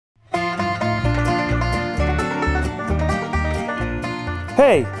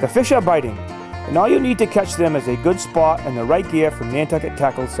Hey, the fish are biting, and all you need to catch them is a good spot and the right gear from Nantucket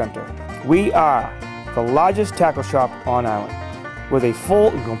Tackle Center. We are the largest tackle shop on island, with a full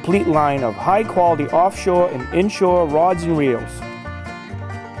and complete line of high-quality offshore and inshore rods and reels.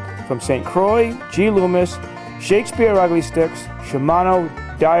 From St. Croix, G. Loomis, Shakespeare Ugly Sticks, Shimano,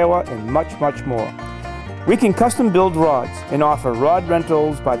 Daiwa, and much, much more. We can custom build rods and offer rod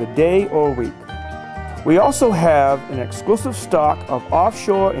rentals by the day or week. We also have an exclusive stock of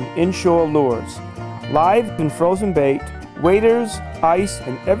offshore and inshore lures, live and frozen bait, waders, ice,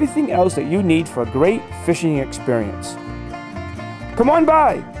 and everything else that you need for a great fishing experience. Come on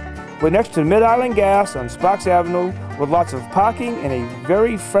by! We're next to Mid-Island Gas on Sparks Avenue with lots of parking and a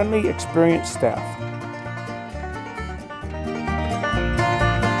very friendly, experienced staff.